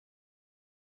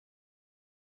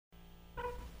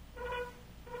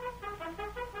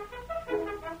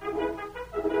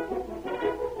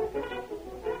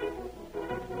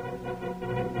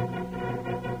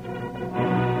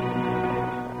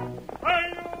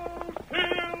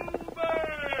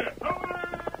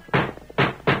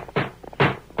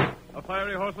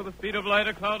horse with the speed of light,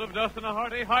 a cloud of dust, and a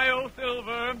hearty hi-yo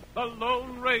silver, the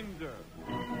Lone Ranger.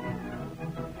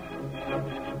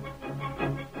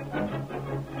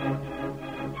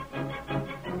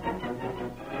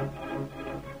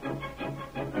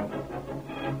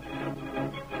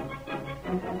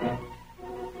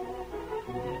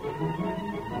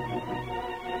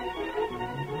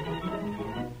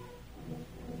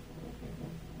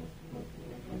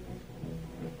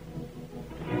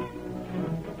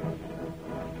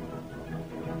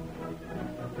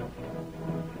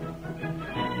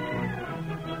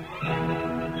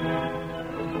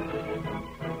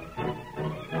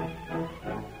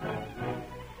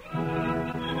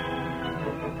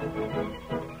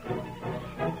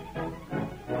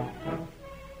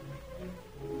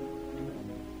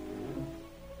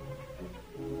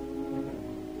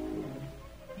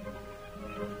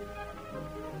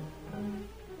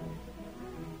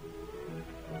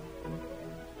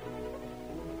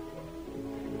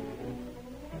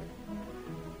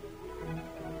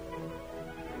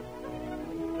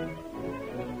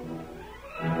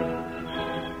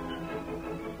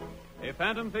 A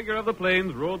phantom figure of the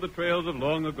plains rode the trails of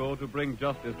long ago to bring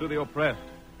justice to the oppressed.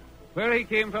 Where he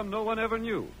came from, no one ever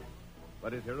knew.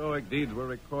 But his heroic deeds were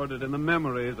recorded in the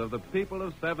memories of the people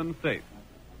of 7 states.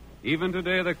 Even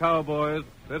today, the cowboys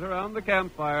sit around the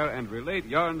campfire and relate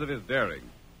yarns of his daring,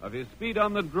 of his speed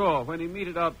on the draw when he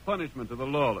meted out punishment to the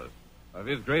lawless, of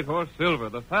his great horse Silver,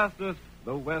 the fastest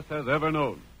the West has ever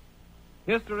known.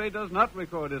 History does not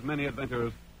record his many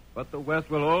adventures, but the West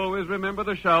will always remember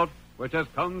the shout which has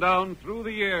come down through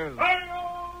the years.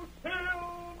 Hi-yo,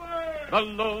 Silver! The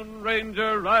Lone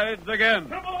Ranger rides again.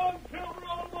 Come on, Silver,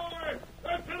 old boy!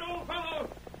 That's it, old fellow!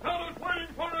 Fellows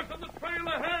waiting for us on the trail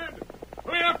ahead!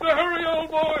 We have to hurry, old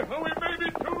boy, or we may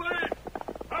be too late!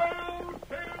 Hi-yo,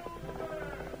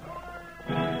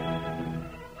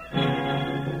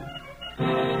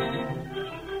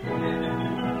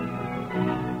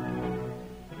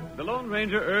 The Lone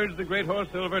Ranger urged the great horse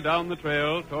Silver down the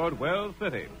trail toward Wells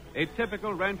City, a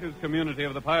typical rancher's community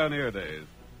of the pioneer days.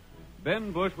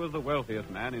 Ben Bush was the wealthiest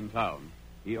man in town.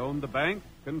 He owned the bank,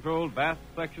 controlled vast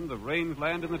sections of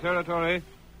rangeland in the territory,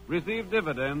 received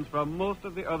dividends from most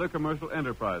of the other commercial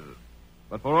enterprises.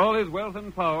 But for all his wealth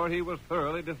and power, he was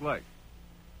thoroughly disliked.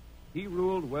 He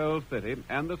ruled Wells City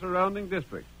and the surrounding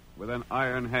districts with an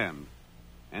iron hand.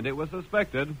 And it was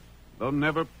suspected, though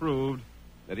never proved,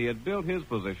 that he had built his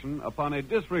position upon a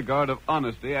disregard of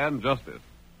honesty and justice.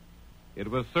 It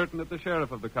was certain that the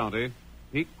sheriff of the county,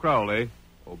 Pete Crowley,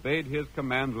 obeyed his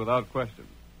commands without question.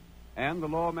 And the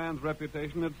lawman's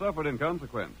reputation had suffered in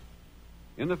consequence.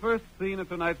 In the first scene of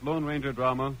tonight's Lone Ranger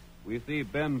drama, we see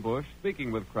Ben Bush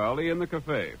speaking with Crowley in the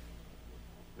cafe.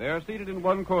 They are seated in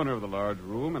one corner of the large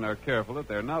room and are careful that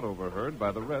they're not overheard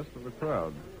by the rest of the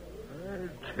crowd.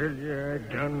 I tell you,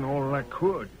 I done all I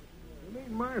could. It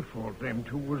ain't my fault them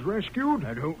two was rescued.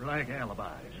 I don't like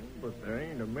alibis. But there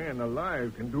ain't a man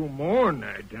alive can do more than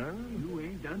I done. You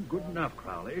ain't done good enough,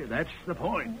 Crowley. That's the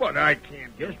point. But I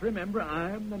can't. Just remember,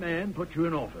 I'm the man put you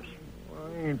in office.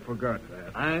 I ain't forgot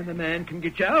that. I'm the man can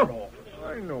get you out of office.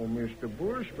 I know, Mr.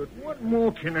 Bush, but what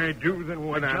more can I do than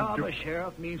what I'm Job doing? of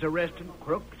sheriff means arresting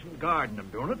crooks and guarding them,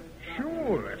 don't it?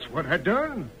 Sure, that's what I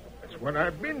done. That's what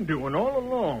I've been doing all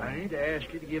along. I ain't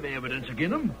asked you to give evidence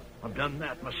against them. I've done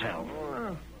that myself.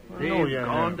 I know you They've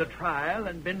gone have. to trial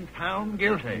and been found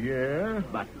guilty. Yeah?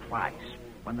 But twice.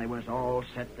 When they was all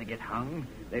set to get hung,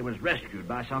 they was rescued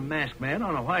by some masked man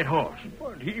on a white horse.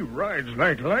 But he rides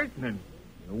like lightning.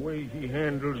 The way he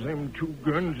handles them 2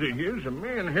 guns of his, a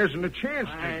man hasn't a chance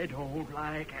to... I don't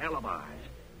like alibis.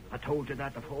 I told you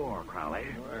that before, Crowley.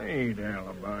 I ain't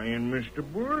alibiing, Mr.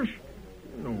 Bush.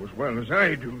 You know as well as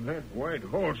I do that white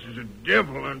horse is a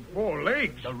devil on 4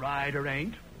 legs. The rider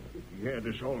ain't. He had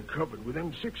us all covered with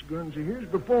them 6 guns of his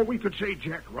before we could say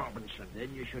Jack Robinson.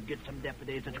 Then you should get some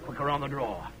deputies that's quicker on the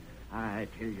draw. I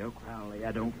tell you, Crowley,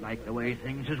 I don't like the way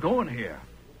things is going here.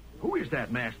 Who is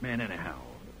that masked man, anyhow?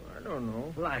 I don't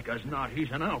know. Like as not,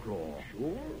 he's an outlaw.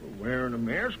 Sure, wearing a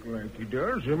mask like he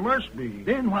does, there must be.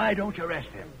 Then why don't you arrest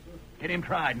him? Get him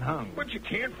tried and hung. But you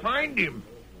can't find him.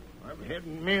 I've had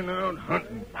men out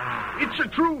hunting. Ah. It's the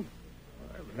truth.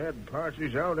 I've had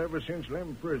parties out ever since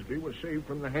Lem Frisbee was saved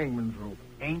from the hangman's rope.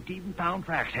 Ain't even found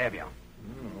tracks, have you?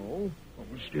 No, but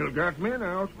we still got men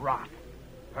out. Rot.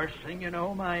 First thing you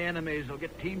know, my enemies will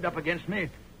get teamed up against me.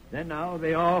 Then now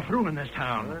they all through in this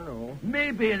town. I know.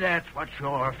 Maybe that's what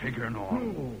you're figuring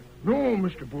on. No,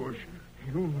 Mr. Bush.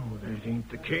 You know that ain't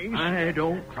the case. I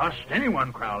don't trust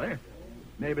anyone, Crowley.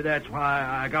 Maybe that's why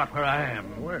I got where I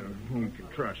am. Well, you can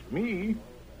trust me.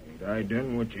 Ain't I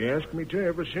done what you asked me to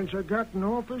ever since I got in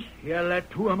office? You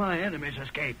let two of my enemies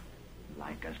escape.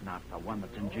 Like as not, the one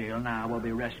that's in jail now will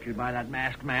be rescued by that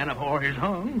masked man afore he's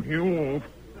hung. You won't.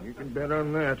 You can bet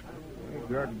on that. I've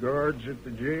got guards at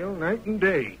the jail night and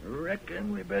day.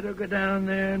 Reckon we better go down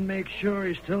there and make sure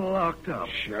he's still locked up.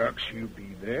 Shucks, you be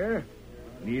there.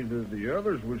 Neither of the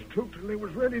others was took till they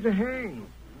was ready to hang.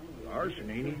 Larson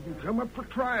ain't even come up for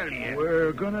trial yet.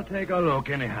 We're gonna take a look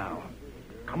anyhow.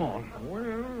 Come on.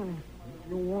 Well, if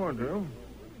you want to.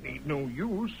 Ain't no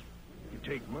use. You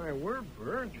take my word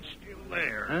for it, it's still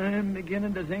there. I'm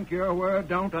beginning to think your word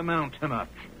don't amount to much.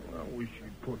 I wish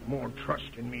you'd put more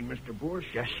trust in me, Mr. Bush.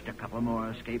 Just a couple more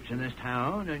escapes in this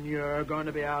town, and you're going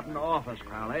to be out in the office,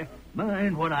 Crowley.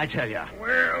 Mind what I tell you.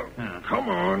 Well, come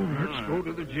on. Let's go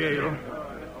to the jail.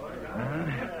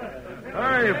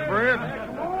 Hi, Fred.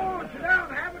 Come on, sit down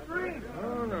and have a drink.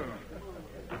 Oh, no.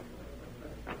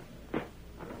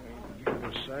 Give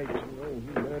a sight to know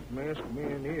who that masked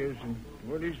man is and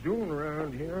what he's doing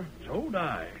around here. So'd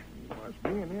I. He must be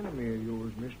an enemy of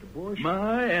yours, Mr. Bush.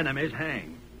 My enemies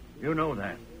hang. You know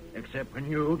that. Except when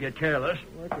you get careless.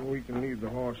 I reckon we can leave the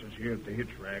horses here at the hitch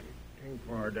rack. Ain't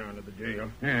far down to the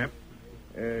jail. Yeah.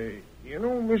 You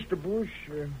know, Mr. Bush,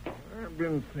 I've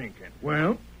been thinking.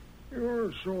 Well?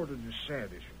 You're sort of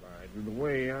dissatisfied with the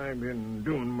way I've been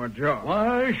doing my job.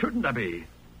 Why shouldn't I be?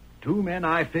 Two men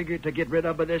I figured to get rid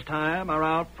of by this time are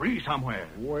out free somewhere.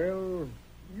 Well,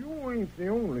 you ain't the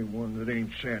only one that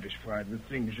ain't satisfied with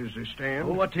things as they stand.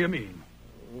 Well, what do you mean?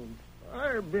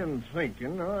 I've been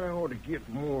thinking I ought to get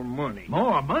more money.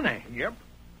 More money? Yep.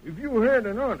 If you had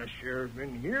an honest sheriff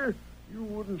in here, you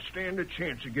wouldn't stand a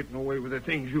chance of getting away with the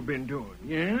things you've been doing.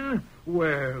 Yeah?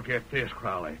 Well, get this,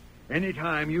 Crowley.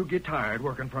 Anytime you get tired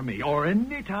working for me, or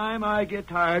anytime I get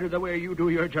tired of the way you do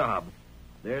your job,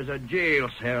 there's a jail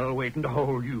cell waiting to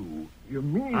hold you. You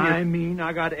mean... I mean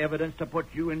I got evidence to put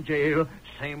you in jail,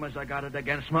 same as I got it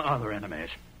against my other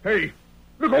enemies. Hey,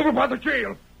 look over by the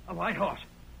jail. A white horse.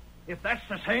 If that's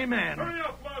the same man... Hurry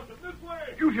up, Larson, this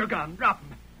way. Use your gun. Drop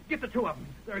them. Get the two of them.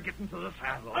 They're getting to the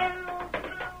saddle.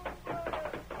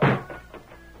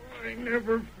 I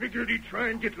never figured he'd try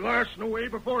and get Larson away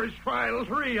before his trial.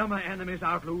 Three of my enemies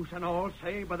out loose, and all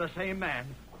saved by the same man.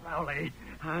 Crowley,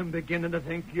 I'm beginning to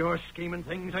think you're scheming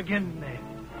things again, then.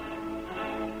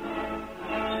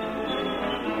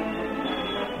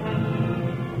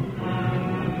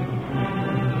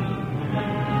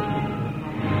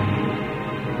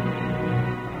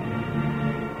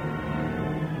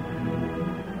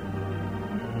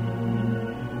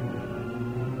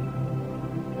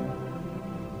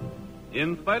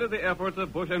 In spite of the efforts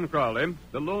of Bush and Crowley,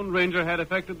 the Lone Ranger had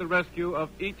effected the rescue of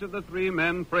each of the three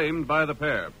men framed by the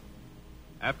pair.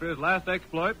 After his last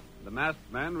exploit, the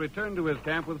masked man returned to his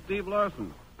camp with Steve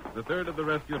Larson, the third of the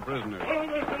rescued prisoners.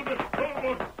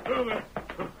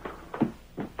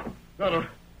 Tonto,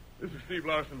 this is Steve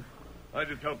Larson. I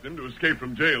just helped him to escape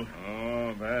from jail.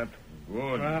 Oh, that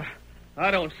good.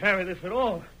 I don't savvy this at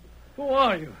all. Who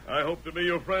are you? I hope to be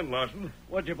your friend, Larson.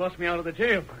 What'd you bust me out of the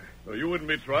jail for? So you wouldn't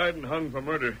be tried and hung for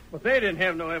murder. But they didn't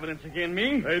have no evidence against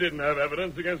me. They didn't have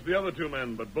evidence against the other two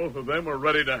men, but both of them were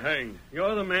ready to hang.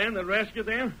 You're the man that rescued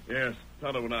them? Yes,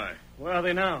 Tonto and I. Where are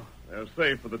they now? They're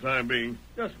safe for the time being.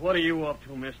 Just what are you up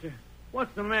to, mister?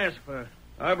 What's the mask for?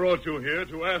 I brought you here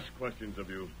to ask questions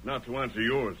of you, not to answer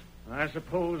yours. I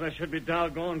suppose I should be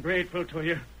doggone grateful to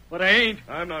you, but I ain't.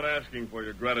 I'm not asking for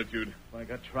your gratitude. If I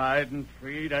got tried and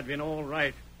freed, I'd been all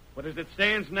right. But as it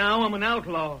stands now, I'm an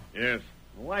outlaw. Yes.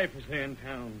 My wife is here in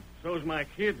town. So's my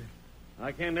kid.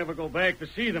 I can't never go back to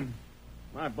see them.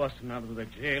 My busting out of the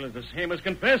jail is the same as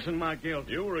confessing my guilt.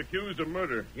 You were accused of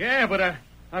murder. Yeah, but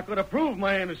I could have proved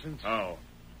my innocence. How?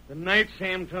 The night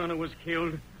Sam Turner was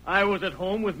killed, I was at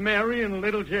home with Mary and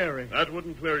little Jerry. That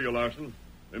wouldn't clear you, Larson.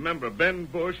 Remember, Ben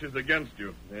Bush is against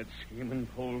you. That scheming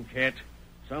polecat.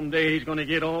 Someday he's going to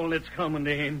get all that's coming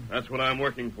to him. That's what I'm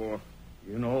working for.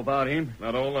 You know about him?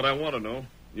 Not all that I want to know.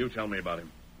 You tell me about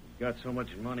him. Got so much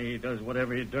money he does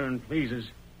whatever he darn pleases.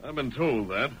 I've been told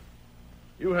that.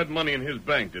 You had money in his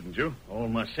bank, didn't you? All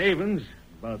my savings,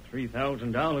 about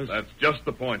 $3,000. That's just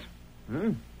the point.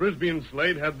 Huh? Frisbee and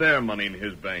Slade had their money in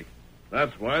his bank.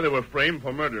 That's why they were framed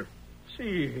for murder.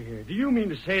 See here, do you mean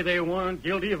to say they weren't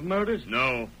guilty of murders?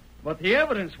 No. But the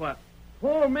evidence, what?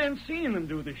 4 men seen them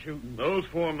do the shooting. Those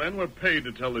 4 men were paid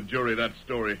to tell the jury that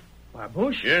story. By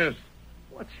Bush? Yes.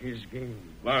 What's his game?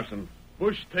 Larson,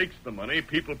 Bush takes the money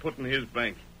people put in his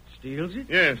bank. Steals it?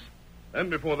 Yes. Then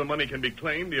before the money can be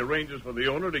claimed, he arranges for the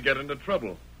owner to get into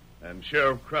trouble. And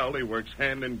Sheriff Crowley works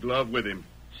hand in glove with him.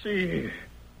 See,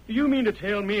 Do you mean to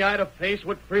tell me I'd have faced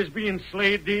what Frisbee and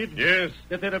Slade did? Yes,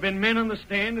 That there'd have been men on the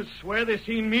stand that swear they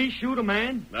seen me shoot a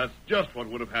man? that's just what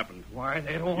would have happened. Why,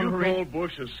 they don't You want to... call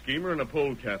Bush a schemer and a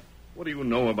polecat. What do you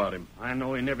know about him? I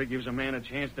know he never gives a man a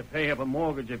chance to pay up a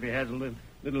mortgage if he has a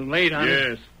little late on it.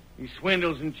 Yes. He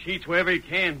swindles and cheats wherever he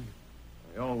can.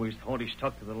 I always thought he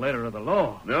stuck to the letter of the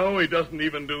law. No, he doesn't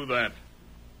even do that.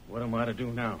 What am I to do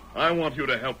now? I want you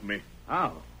to help me.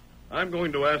 How? I'm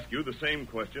going to ask you the same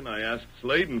question I asked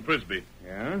Slade and Frisbee.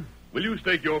 Yeah? Will you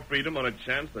stake your freedom on a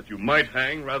chance that you might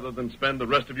hang rather than spend the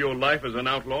rest of your life as an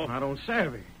outlaw? I don't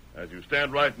savvy. As you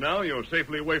stand right now, you're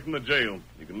safely away from the jail.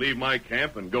 You can leave my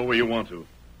camp and go where you want to.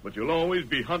 But you'll always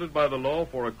be hunted by the law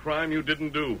for a crime you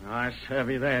didn't do. I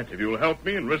savvy that. If you'll help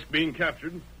me and risk being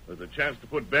captured, there's a chance to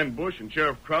put Ben Bush and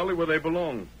Sheriff Crowley where they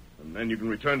belong. And then you can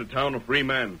return to town a free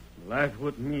man. Life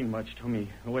wouldn't mean much to me,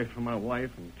 away from my wife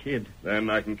and kid.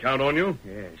 Then I can count on you?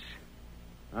 Yes.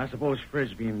 I suppose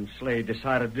Frisbee and Slade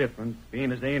decided different,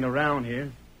 being as they ain't around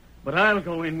here. But I'll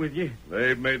go in with you.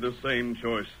 They've made the same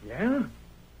choice. Yeah?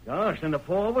 Gosh, and the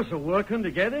four of us are working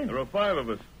together? There are 5 of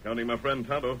us, counting my friend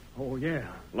Tonto. Oh, yeah.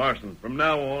 Larson, from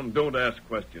now on, don't ask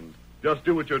questions. Just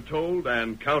do what you're told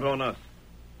and count on us.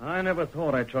 I never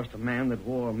thought I'd trust a man that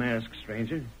wore a mask,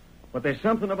 stranger. But there's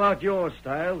something about your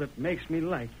style that makes me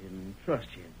like you and trust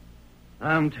you.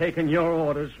 I'm taking your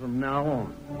orders from now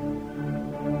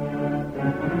on.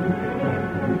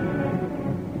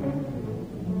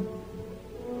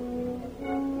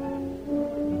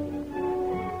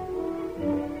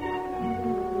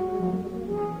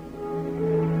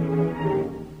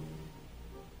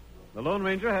 The Lone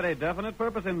Ranger had a definite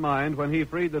purpose in mind when he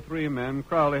freed the 3 men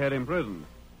Crowley had imprisoned.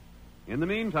 In the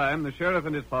meantime, the sheriff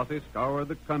and his posse scoured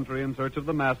the country in search of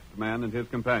the masked man and his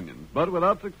companions, but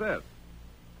without success.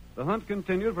 The hunt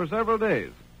continued for several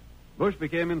days. Bush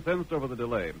became incensed over the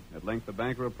delay. At length, the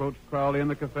banker approached Crowley in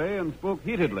the cafe and spoke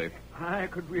heatedly. I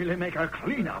could really make a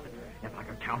clean-up if I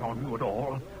could count on you at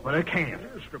all, but I can't.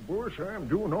 Mr. Bush, I'm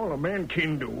doing all a man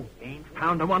can do. Ain't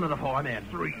found a one of the 4 men.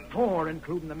 3. 4,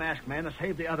 including the masked man, to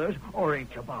save the others, or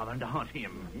ain't you bothering to hunt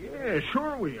him? Yeah,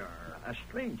 sure we are. A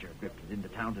stranger drifted into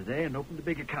town today and opened a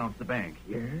big account at the bank.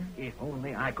 Yeah? If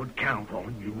only I could count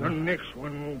on you. The next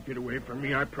one won't get away from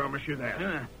me, I promise you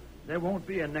that. There won't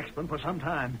be a next one for some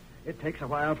time. It takes a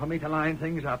while for me to line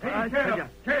things up. Hey, I tell you.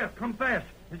 Sheriff, come fast.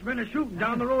 There's been a shooting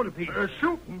down the road a piece.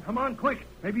 Shooting? Come on, quick.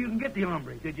 Maybe you can get the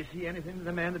hombre. Did you see anything of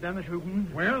the man that done the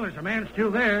shooting? Well, there's a man still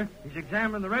there. He's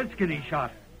examining the redskin he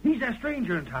shot. He's a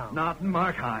stranger in town. Not in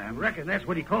Markheim. Reckon that's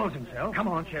what he calls himself. Come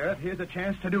on, Sheriff. Here's a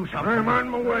chance to do something. I'm on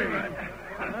my way.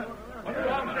 Sheriff.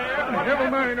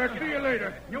 Never mind. I'll see you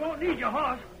later. You won't need your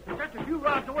horse. It's just a few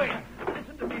rods away.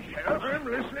 Listen to me, Sheriff. I'm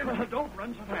listening. Don't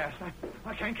run so fast.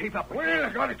 I can't keep up with you. Well, I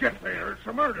gotta get there. It's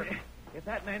a murder. If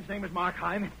that man's name is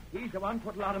Markheim, he's the one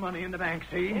put a lot of money in the bank,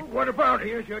 see? What about it?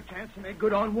 Here's your chance to make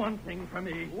good on one thing for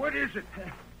me. What is it?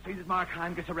 See that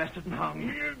Markheim gets arrested and hung.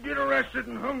 He'll get arrested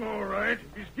and hung, all right.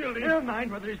 If he's guilty. Never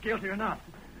mind whether he's guilty or not.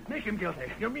 Make him guilty.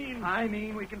 You mean? I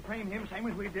mean we can frame him same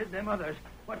as we did them others.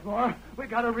 What's more, we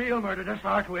got a real murder to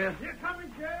start with. You're coming,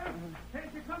 Sheriff.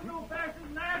 Can't you come no faster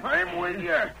than that? I'm with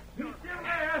you. He's still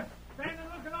there. Standing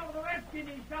looking over the redskin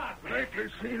he shot. Likely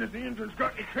seeing if the Indian's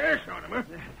got any cash on him, huh?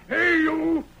 Hey,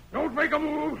 you! Don't make a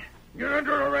move. You're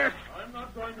under arrest. I'm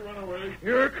not going to run away.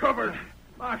 You're covered.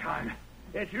 Markheim,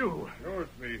 it's you. Sure,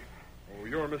 it's me. Oh,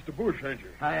 you're Mr. Bush, ain't you?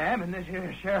 I am, and this here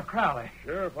is Sheriff Crowley.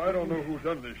 Sheriff, I don't know who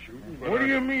done this shooting, but What do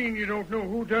you mean you don't know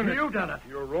who done it? You done it.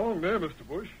 You're wrong there, Mr.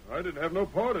 Bush. I didn't have no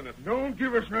part in it. Don't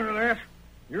give us none of that.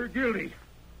 You're guilty.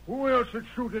 Who else would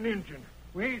shoot an Injun?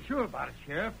 We ain't sure about it,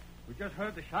 Sheriff. We just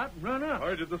heard the shot and run up.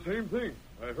 I did the same thing.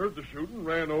 I heard the shooting,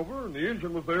 ran over, and the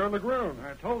engine was there on the ground.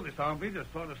 I told this hombre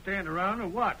just sort of stand around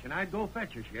and watch, and I'd go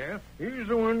fetch you, Sheriff. He's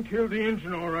the one killed the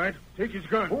Injun, all right. Take his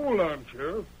gun. Hold on,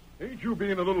 Sheriff. Ain't you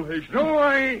being a little hasty? No,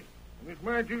 I ain't. It's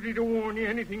my duty to warn you.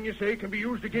 Anything you say can be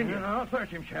used against you. I'll search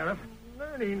him, Sheriff.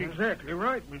 That ain't exactly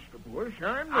right, Mr. Bush.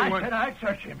 I'm the I one. said I'd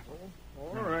search him.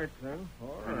 All right, then.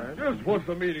 All right. Just what's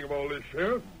the meaning of all this,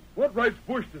 Sheriff? What right's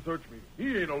Bush to search me?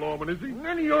 He ain't a lawman, is he?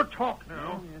 None of your talk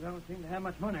now. You don't seem to have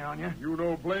much money on you. You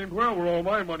know blamed well where all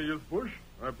my money is, Bush.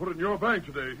 I put it in your bank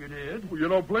today. You did? Well, you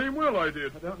know blame well I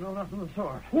did. I don't know nothing of the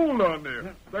sort. Hold on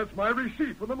there. That's my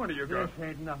receipt for the money you got. This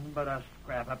ain't nothing but a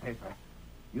scrap of paper.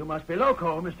 You must be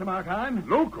loco, Mr. Markheim.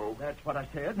 Loco? That's what I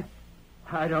said.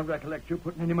 I don't recollect you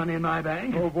putting any money in my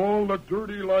bank. Of all the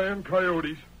dirty lying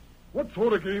coyotes. What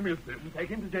sort of game is this? Take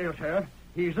him to jail, Sheriff.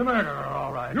 He's a murderer,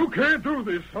 all right. You can't do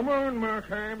this. Come on,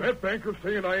 Markheim. That banker's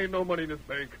saying I ain't no money in this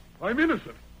bank. I'm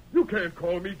innocent. You can't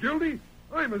call me guilty.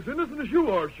 I'm as innocent as you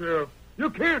are, Sheriff. You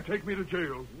can't take me to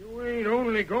jail. You ain't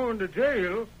only going to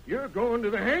jail, you're going to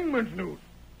the hangman's noose.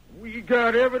 We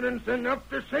got evidence enough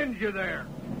to send you there.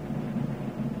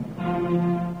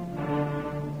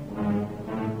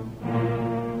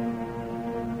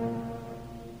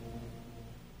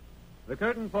 The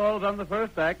curtain falls on the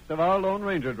first act of our Lone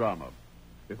Ranger drama.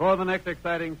 Before the next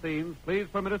exciting scenes, please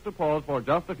permit us to pause for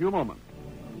just a few moments.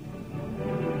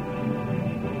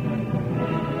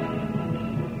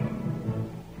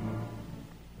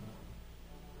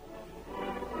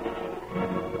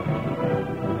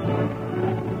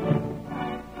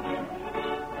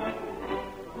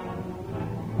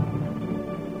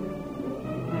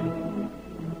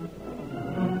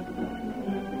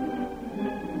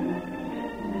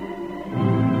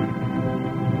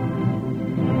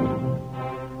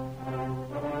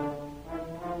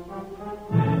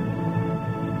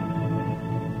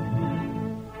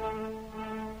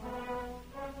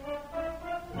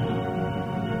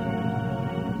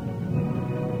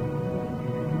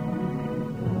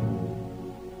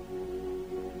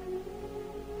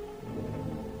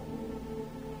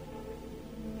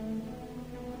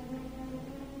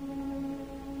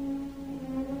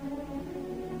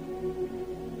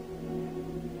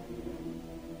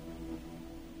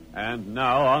 And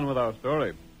now, on with our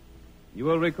story. You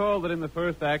will recall that in the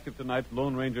first act of tonight's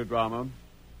Lone Ranger drama,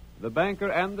 the banker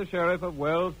and the sheriff of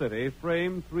Wells City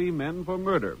framed 3 men for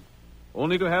murder,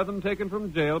 only to have them taken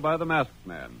from jail by the masked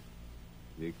man.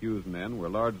 The accused men were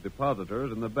large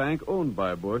depositors in the bank owned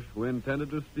by Bush, who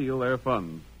intended to steal their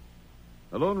funds.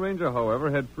 The Lone Ranger, however,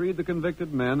 had freed the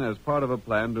convicted men as part of a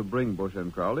plan to bring Bush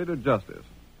and Crowley to justice.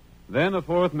 Then a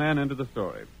 4th man entered the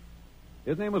story.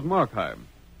 His name was Markheim,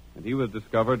 and he was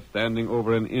discovered standing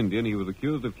over an Indian he was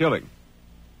accused of killing.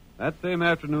 That same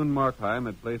afternoon, Markheim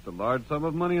had placed a large sum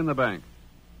of money in the bank.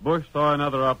 Bush saw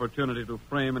another opportunity to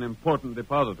frame an important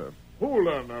depositor. Hold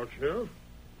on now, Sheriff.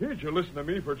 Can't you listen to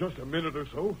me for just a minute or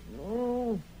so?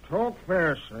 Oh, talk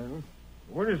fast, son.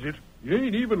 What is it? You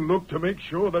ain't even looked to make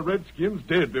sure the Redskin's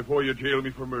dead before you jail me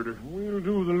for murder. We'll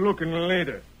do the looking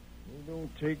later. We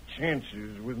don't take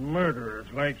chances with murderers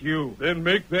like you. Then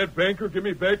make that banker give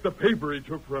me back the paper he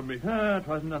took from me. It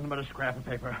wasn't nothing but a scrap of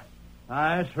paper.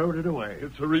 I throwed it away.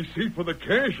 It's a receipt for the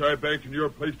cash I banked in your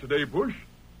place today, Bush.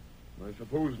 I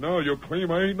suppose now you'll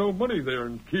claim I ain't no money there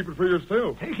and keep it for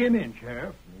yourself. Take him in,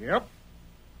 Sheriff. Yep.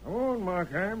 Come on,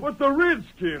 Markheim. What the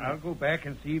Redskin? I'll go back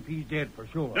and see if he's dead for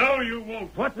sure. No, you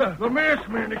won't. What the masked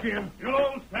man again? You'll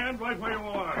all stand right where you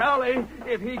are. Crowley,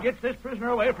 if he gets this prisoner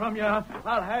away from you,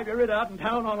 I'll have you rid out in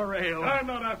town on a rail. I'm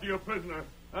not after your prisoner.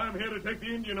 I'm here to take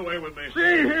the Indian away with me.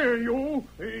 See here, you.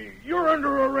 You're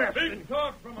under arrest. Big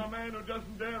talk from a man who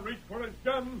doesn't dare reach for his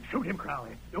gun. Shoot him,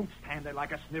 Crowley. Don't stand there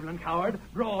like a sniveling coward.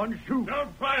 Draw and shoot.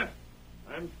 Don't try it.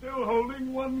 I'm still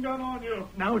holding one gun on you.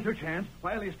 Now's your chance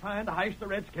while he's trying to heist the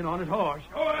Redskin on his horse.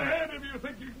 Go ahead if you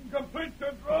think you can complete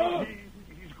the draw.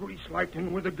 He's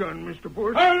grease-lighting with a gun, Mr.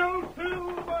 Bush. Hail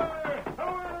Silver!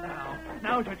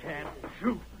 Now's your chance.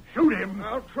 Shoot. Shoot him.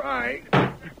 I'll try.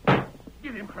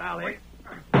 Get him, Crowley.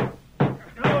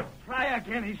 No, try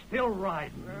again. He's still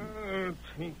riding.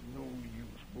 Tain't no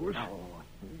use, Bush. No.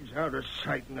 He's out of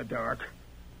sight in the dark.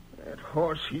 That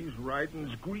horse he's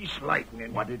riding's grease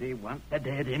lightning. What did he want the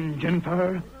dead Injun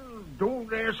for?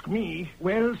 Don't ask me.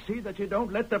 Well, see that you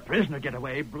don't let the prisoner get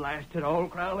away. Blast it all,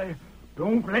 Crowley.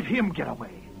 Don't let him get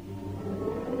away.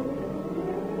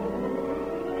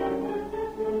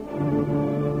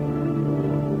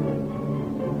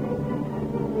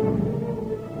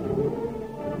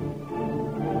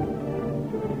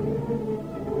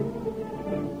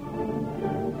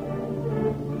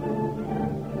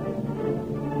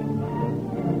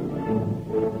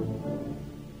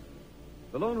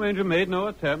 The Lone Ranger made no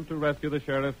attempt to rescue the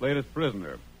sheriff's latest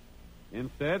prisoner.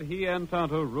 Instead, he and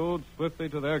Tonto rode swiftly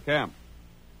to their camp.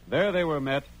 There they were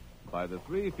met by the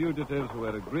 3 fugitives who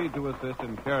had agreed to assist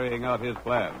in carrying out his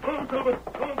plan. Oh, Silver!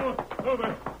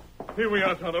 Over! Here we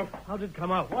are, Tonto. How did it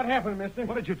come out? What happened, mister?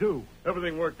 What did you do?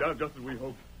 Everything worked out just as we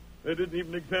hoped. They didn't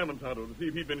even examine Tonto to see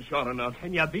if he'd been shot or not.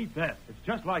 Can you beat that? It's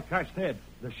just like I said.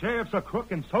 The sheriff's a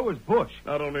crook, and so is Bush.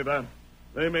 Not only that,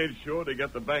 they made sure to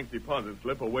get the bank deposit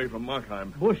slip away from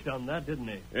Markheim. Bush done that, didn't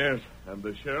he? Yes, and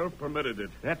the sheriff permitted it.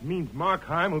 That means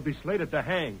Markheim will be slated to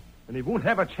hang, and he won't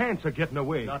have a chance of getting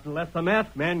away. Not unless the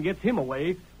masked man gets him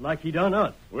away, like he done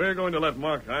us. We're going to let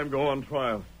Markheim go on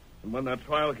trial. And when that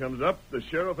trial comes up, the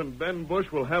sheriff and Ben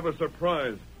Bush will have a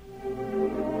surprise.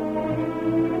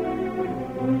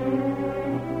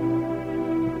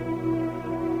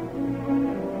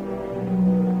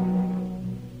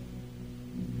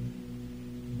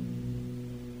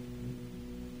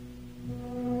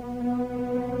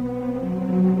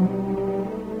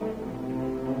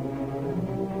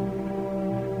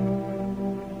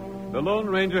 The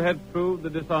Lone Ranger had proved the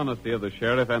dishonesty of the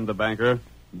sheriff and the banker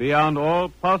beyond all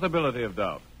possibility of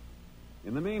doubt.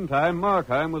 In the meantime,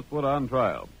 Markheim was put on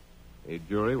trial. A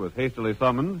jury was hastily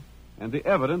summoned, and the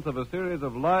evidence of a series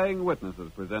of lying witnesses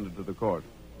presented to the court.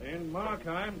 Then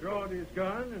Markheim drawed his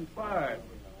gun and fired.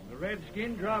 The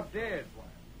redskin dropped dead.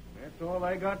 That's all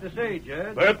I got to say,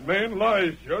 Judge. That man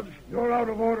lies, Judge. You're out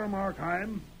of order,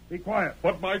 Markheim. Be quiet.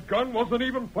 But my gun wasn't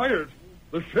even fired.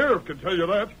 The sheriff can tell you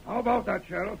that. How about that,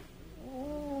 Sheriff?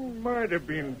 Might have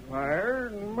been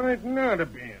fired, and might not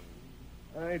have been.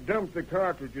 I dumped the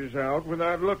cartridges out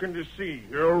without looking to see.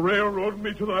 You're railroading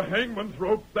me to the hangman's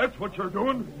rope. That's what you're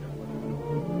doing.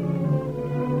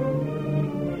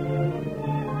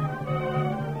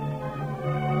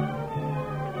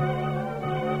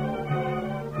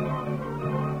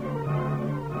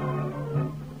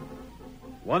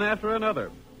 One after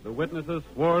another, the witnesses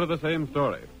swore to the same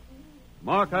story.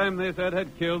 Markheim, they said,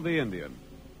 had killed the Indian.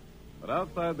 But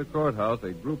outside the courthouse, a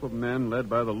group of men led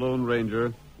by the Lone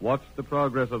Ranger watched the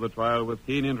progress of the trial with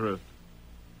keen interest.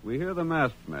 We hear the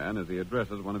masked man as he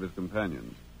addresses one of his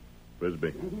companions.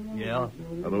 Frisbee. Yeah?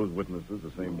 Are those witnesses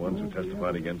the same ones who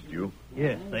testified against you?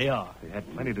 Yes, they are. They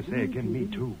had plenty to say against me,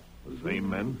 too. The same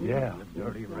men? Yeah. The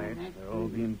dirty rats. They're all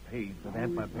being paid for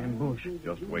that by Ben Bush.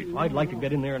 Just wait. I'd like to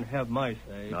get in there and have my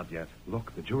say. Not yet.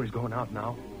 Look, the jury's going out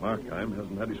now. Markheim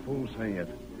hasn't had his full say yet.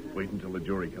 Wait until the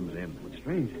jury comes in. But,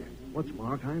 stranger, what's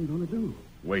Markheim going to do?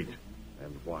 Wait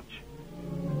and watch.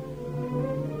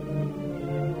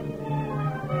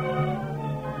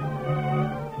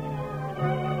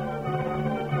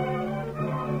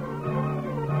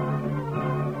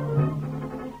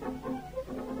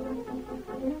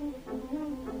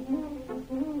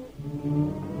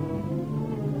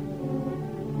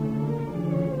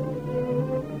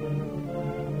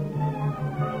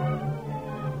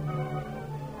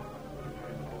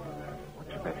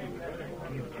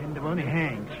 Money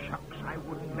hangs. Shucks, I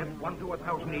wouldn't bet 1 to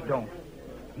 1,000 he don't.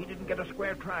 He didn't get a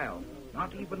square trial.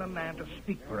 Not even a man to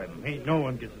speak for him. Ain't no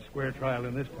one gets a square trial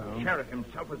in this town. Sheriff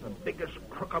himself is the biggest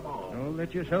crook of all. Don't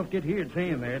let yourself get heard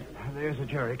saying that. There's the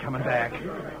jury coming back.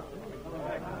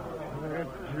 That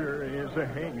jury is a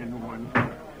hanging one.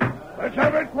 Let's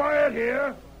have it quiet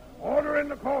here. Order in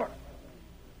the court.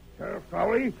 Sheriff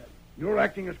Crowley, you're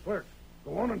acting as clerk.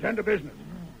 Go on and tend to business.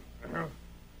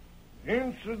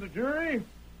 Answer the jury.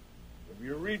 Have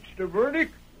you reached a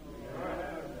verdict?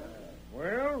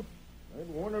 Well, let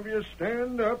one of you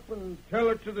stand up and tell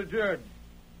it to the judge.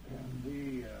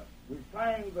 We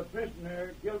find the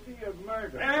prisoner guilty of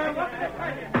murder.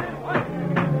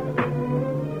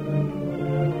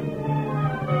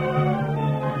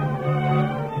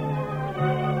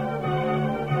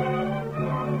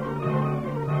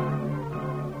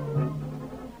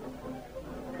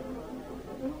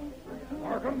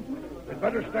 Markham, you'd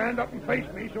better stand up and face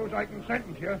me so as I can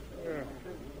sentence you.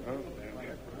 I'll stand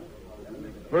here.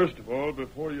 First of all,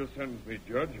 before you sentence me,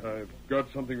 Judge, I've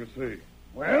got something to say.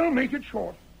 Well, make it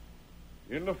short.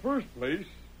 In the first place,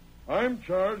 I'm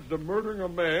charged of murdering a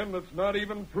man that's not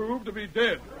even proved to be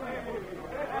dead.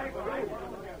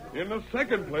 In the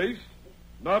second place,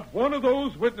 not one of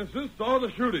those witnesses saw the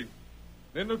shooting.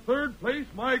 In the third place,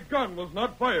 my gun was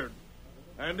not fired.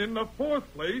 And in the fourth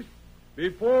place,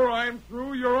 before I'm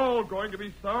through, you're all going to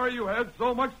be sorry you had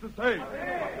so much to say.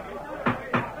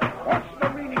 What's the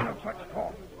meaning of such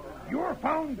talk? You're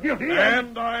found guilty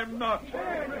And I'm not.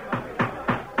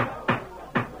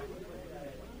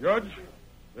 Judge,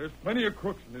 there's plenty of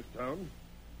crooks in this town.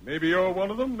 Maybe you're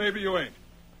one of them, maybe you ain't.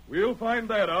 We'll find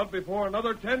that out before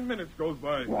another 10 minutes goes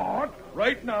by. What?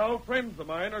 Right now, friends of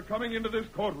mine are coming into this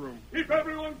courtroom. Keep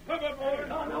everyone covered, boys.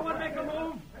 No one make a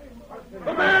move.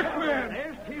 The masked man!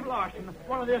 There's Steve Larson,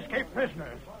 one of the escaped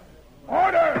prisoners.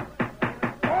 Order!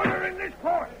 Order in this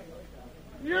court!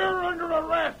 You're under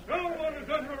arrest. No one is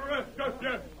under arrest just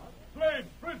yet. Slade,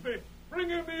 Frisbee, bring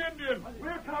in the Indian.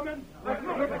 We're coming.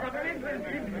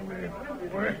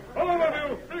 All of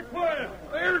you, be quiet.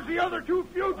 There's the other 2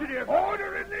 fugitives.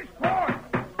 Order in this court!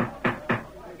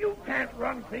 You can't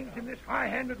run things in this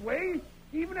high-handed way,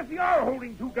 even if you are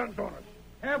holding 2 guns on us.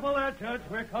 Careful there, Judge.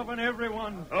 We're covering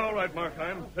everyone. All right,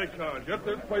 Markheim, take charge. Get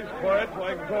this place quiet so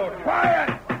I can talk.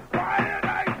 Quiet! Quiet,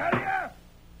 I tell you!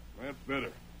 That's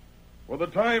better. For the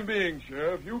time being,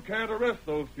 Sheriff, you can't arrest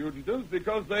those fugitives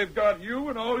because they've got you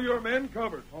and all your men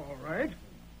covered. All right,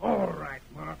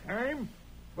 Markheim.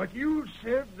 But you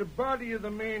said the body of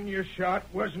the man you shot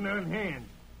wasn't on hand.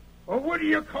 Or what do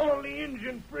you call the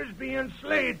Injun Frisbee and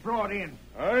Slade brought in?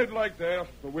 I'd like to ask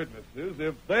the witnesses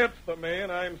if that's the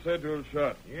man I'm said to have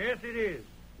shot. Yes, it is.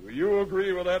 Do you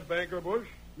agree with that, Banker Bush?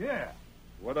 Yeah.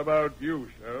 What about you,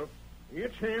 Sheriff?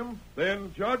 It's him.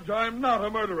 Then, Judge, I'm not a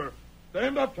murderer.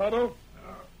 Stand up, Tonto.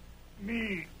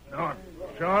 Me not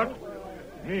shot.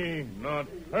 Me not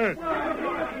hurt.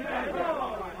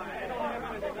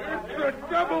 It's a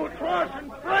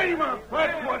double-crossing frame-up.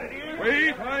 That's what it is.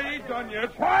 Wait, I ain't done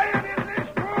yet. Quiet in this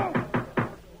room.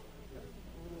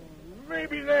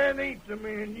 Maybe that ain't the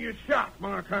man you shot,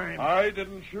 Markheim. I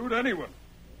didn't shoot anyone.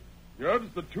 Judge,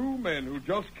 the two men who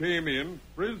just came in,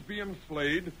 Frisbee and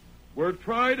Slade, were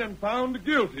tried and found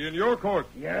guilty in your court.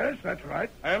 Yes, that's right.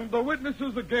 And the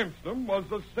witnesses against them was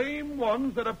the same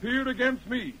ones that appeared against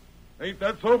me. Ain't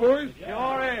that so, boys?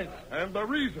 Sure is. And the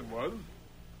reason was,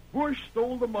 Bush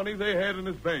stole the money they had in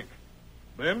his bank.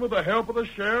 Then, with the help of the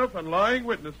sheriff and lying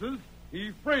witnesses,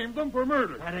 he framed them for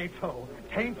murder. That ain't so.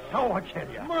 Tain't so, I tell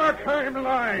you. Markheim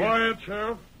lied. Quiet,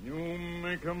 Sheriff. You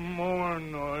make more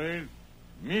noise.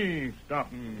 Me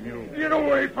stopping you. Get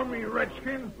away from me,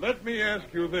 Redskin. Let me ask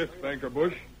you this, Banker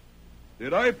Bush.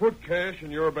 Did I put cash in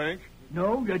your bank?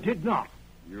 No, you did not.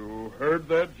 You heard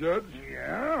that, Judge?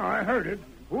 Yeah, I heard it.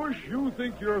 Bush, you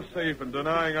think you're safe in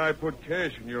denying I put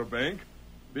cash in your bank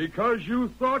because you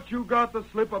thought you got the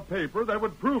slip of paper that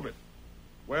would prove it.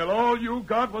 Well, all you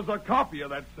got was a copy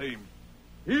of that same.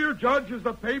 Here, Judge, is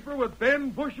the paper with Ben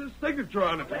Bush's signature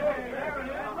on it.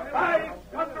 I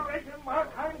underrated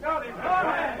Markheim got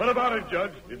it. What about it,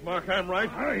 Judge? Is Markheim right?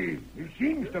 Aye, it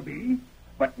seems to be.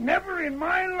 But never in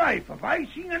my life have I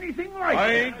seen anything like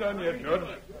I it. ain't done yet, Judge.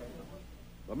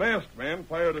 The masked man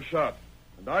fired a shot,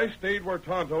 and I stayed where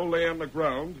Tonto lay on the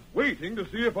ground, waiting to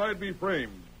see if I'd be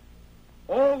framed.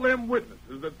 All them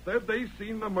witnesses that said they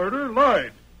seen the murder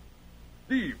lied.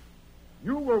 Steve,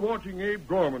 you were watching Abe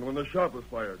Gorman when the shot was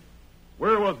fired.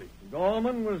 Where was he?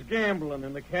 Gorman was gambling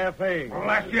in the cafe.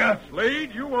 Bless you.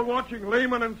 Slade, you were watching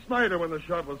Lehman and Snyder when the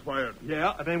shot was fired.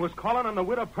 Yeah, and they was calling on the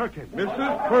widow Perkins.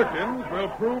 Mrs. Perkins will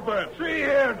prove that. See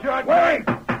here, Judge. Wait.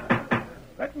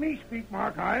 Let me speak,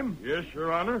 Markheim. Yes,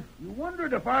 Your Honor. You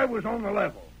wondered if I was on the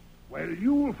level. Well,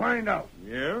 you'll find out.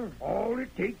 Yeah? All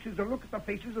it takes is a look at the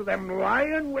faces of them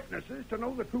lying witnesses to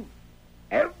know the truth.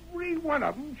 Every one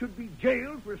of them should be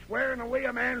jailed for swearing away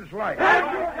a man's life.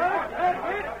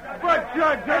 But,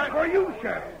 Judge, that's for you,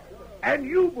 Sheriff. And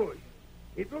you, Bush.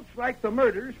 It looks like the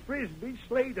murders Frisbee,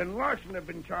 Slade, and Larson have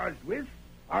been charged with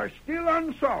are still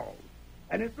unsolved.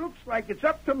 And it looks like it's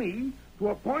up to me to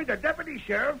appoint a deputy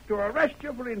sheriff to arrest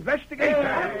you for investigation.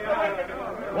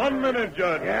 1 minute,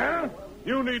 Judge. Yeah?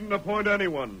 You needn't appoint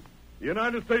anyone. The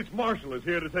United States Marshal is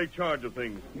here to take charge of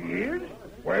things. He is?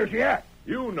 Where's he at?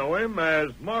 You know him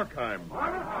as Markheim.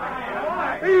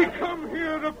 He come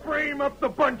here to frame up the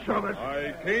bunch of us.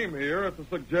 I came here at the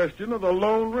suggestion of the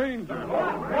Lone Ranger.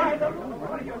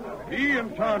 He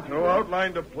and Tonto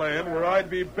outlined a plan where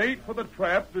I'd be bait for the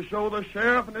trap to show the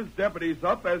sheriff and his deputies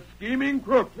up as scheming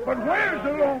crooks. But where's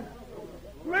the Lone...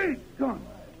 Great gun.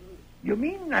 You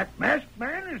mean that masked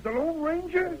man is the Lone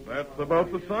Ranger? That's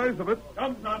about the size of it.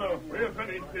 Come, Tonto. We're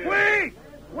finished here.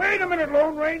 Wait a minute,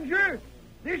 Lone Ranger.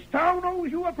 This town owes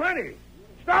you a plenty.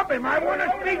 Stop him. I want to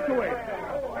speak to him.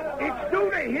 It's due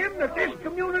to him that this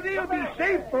community will be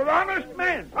safe for honest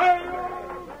men.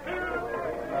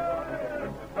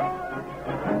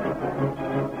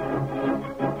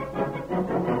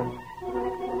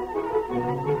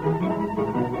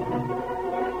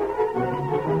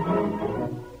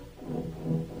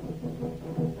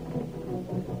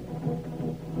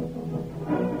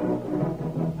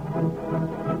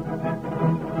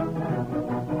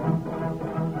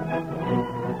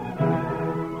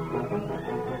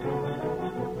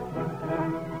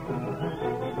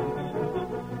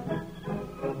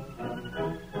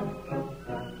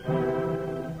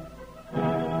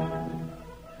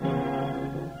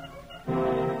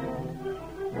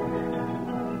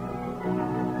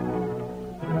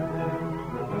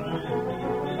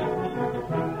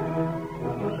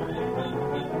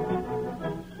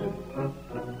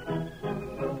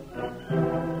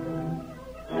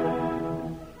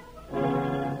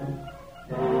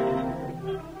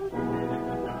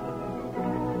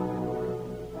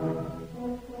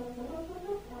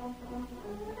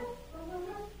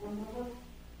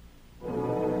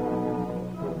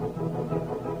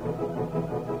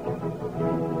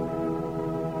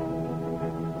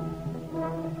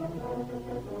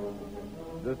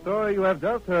 The story you have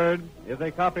just heard is a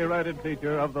copyrighted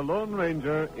feature of the Lone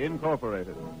Ranger,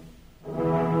 Incorporated.